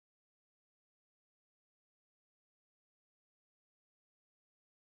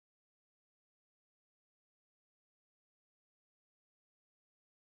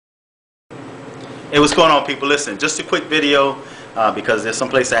Hey, what's going on, people? Listen, just a quick video because there's some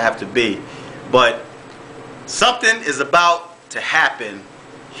place I have to be. But something is about to happen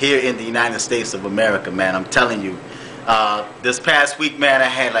here in the United States of America, man. I'm telling you. This past week, man, I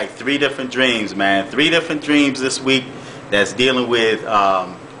had like 3 different dreams, man. 3 different dreams this week that's dealing with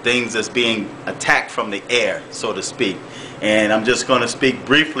things that's being attacked from the air, so to speak. And I'm just going to speak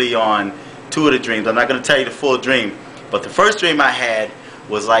briefly on 2 of the dreams. I'm not going to tell you the full dream. But the first dream I had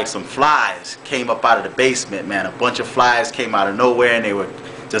was like some flies came up out of the basement, man. A bunch of flies came out of nowhere, and they were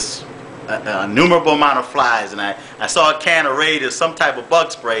just an innumerable amount of flies. And I saw a can of Raid as some type of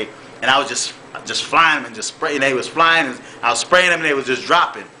bug spray, and I was just flying them and just spraying. They was flying, and I was spraying them, and they was just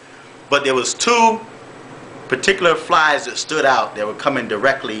dropping. But there was 2 particular flies that stood out. They were coming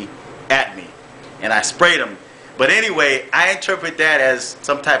directly at me, and I sprayed them. But anyway, I interpret that as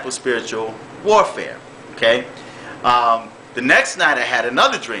some type of spiritual warfare. Okay. The next night I had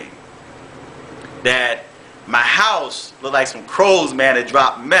another dream that my house looked like some crows, man, that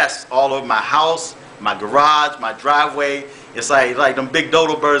dropped mess all over my house, my garage, my driveway. It's like them big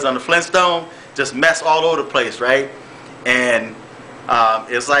dodo birds on the Flintstone, just mess all over the place, right? And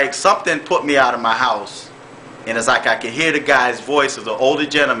it's like something put me out of my house, and it's like I could hear the guy's voice as an older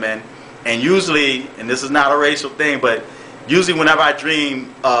gentleman. And usually, and this is not a racial thing, but usually whenever I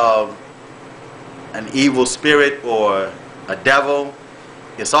dream of an evil spirit or a devil,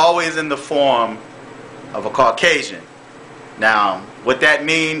 it's always in the form of a Caucasian. Now, what that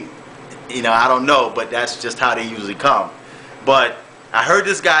mean, I don't know, but that's just how they usually come. But I heard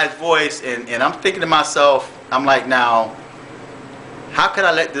this guy's voice, and I'm thinking to myself, I'm like, now, how could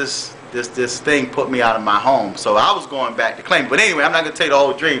I let this thing put me out of my home? So I was going back to claim. But anyway, I'm not going to tell you the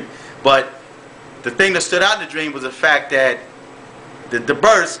whole dream. But the thing that stood out in the dream was the fact that the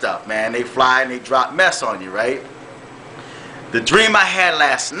bird stuff, man, they fly and they drop mess on you, right? The dream I had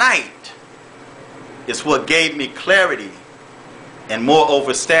last night is what gave me clarity and more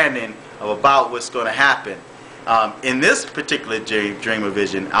understanding of about what's going to happen. In this particular dream or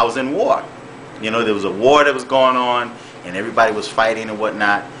vision, I was in war. There was a war that was going on, and everybody was fighting and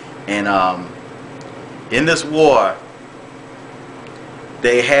whatnot. And in this war,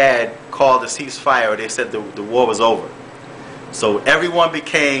 they had called a ceasefire. They said the war was over. So everyone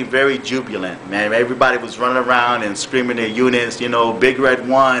became very jubilant, man. Everybody was running around and screaming their units, Big Red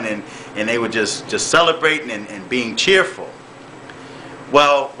won, and they were just celebrating and being cheerful.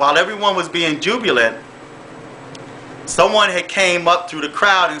 Well, while everyone was being jubilant, someone had came up through the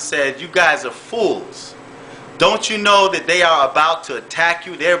crowd and said, "You guys are fools. Don't you know that they are about to attack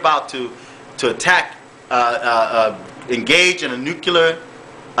you? They're about to attack, engage in a nuclear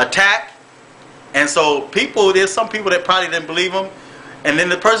attack." And so there's some people that probably didn't believe him. And then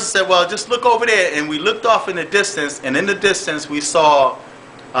the person said, "Well, just look over there." And we looked off in the distance, and in the distance we saw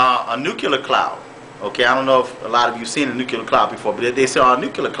a nuclear cloud. Okay, I don't know if a lot of you seen a nuclear cloud before, but they saw a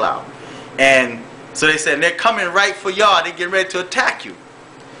nuclear cloud. And so they said, "They're coming right for y'all. They're getting ready to attack you."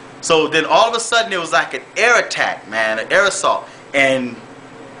 So then all of a sudden it was like an air attack, man, an air assault. And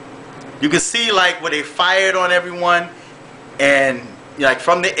you could see like where they fired on everyone, and like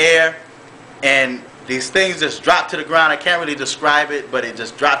from the air. And these things just dropped to the ground. I can't really describe it, but it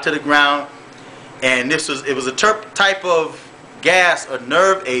just dropped to the ground. And it was a type of gas or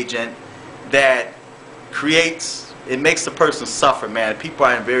nerve agent that makes the person suffer, man. People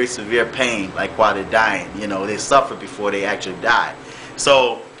are in very severe pain, like while they're dying. They suffer before they actually die.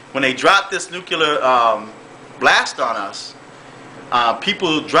 So when they dropped this nuclear blast on us,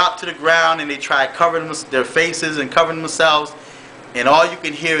 people dropped to the ground and they tried covering their faces and covering themselves. And all you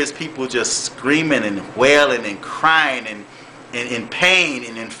can hear is people just screaming and wailing and crying and in pain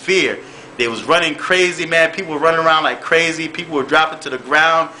and in fear. They was running crazy, man. People were running around like crazy. People were dropping to the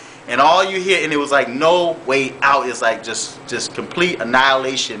ground. And all you hear, and it was like no way out. It's like just complete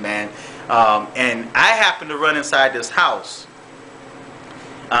annihilation, man. And I happened to run inside this house.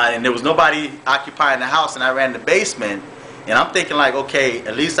 And there was nobody occupying the house. And I ran in the basement. And I'm thinking like, okay,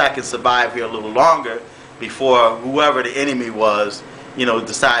 at least I can survive here a little longer before whoever the enemy was,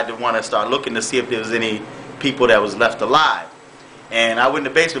 decided to want to start looking to see if there was any people that was left alive. And I went in the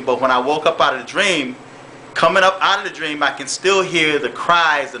basement, but when I woke up out of the dream, coming up out of the dream, I can still hear the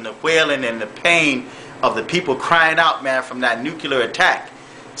cries and the wailing and the pain of the people crying out, man, from that nuclear attack.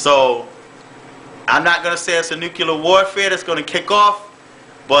 So I'm not going to say it's a nuclear warfare that's going to kick off,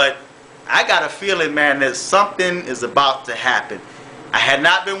 but I got a feeling, man, that something is about to happen. I had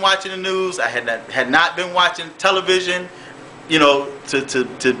not been watching the news. I had not been watching television,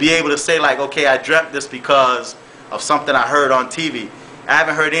 to be able to say like, okay, I dreamt this because of something I heard on TV. I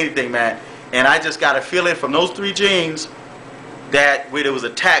haven't heard anything, man. And I just got a feeling from those 3 dreams that where there was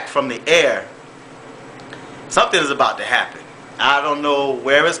attack from the air, something is about to happen. I don't know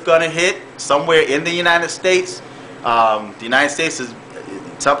where it's gonna hit. Somewhere in the United States. The United States is,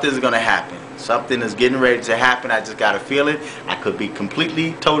 something's gonna happen. Something is getting ready to happen. I just got a feeling. I could be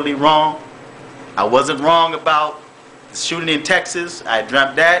completely, totally wrong. I wasn't wrong about the shooting in Texas. I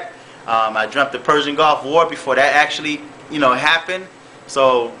dreamt that. I dreamt the Persian Gulf War before that actually, happened.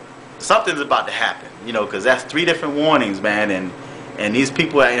 So something's about to happen, because that's 3 different warnings, man. And these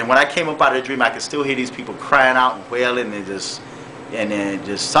people, and when I came up out of the dream, I could still hear these people crying out and wailing and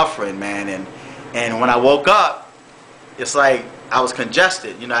just suffering, man. And when I woke up, it's like I was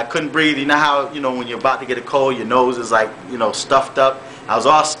congested. I couldn't breathe. You know how, when you're about to get a cold, your nose is like, stuffed up. I was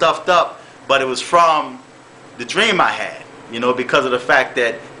all stuffed up, but it was from the dream I had, because of the fact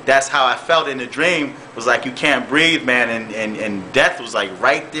that that's how I felt in the dream. Was like you can't breathe, man, and death was like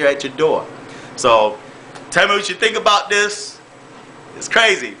right there at your door. So tell me what you think about this. It's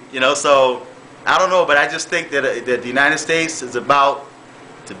crazy, so I don't know, but I just think that the United States is about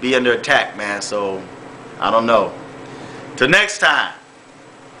to be under attack, man. So I don't know. Till next time,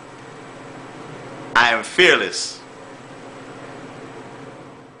 I am fearless.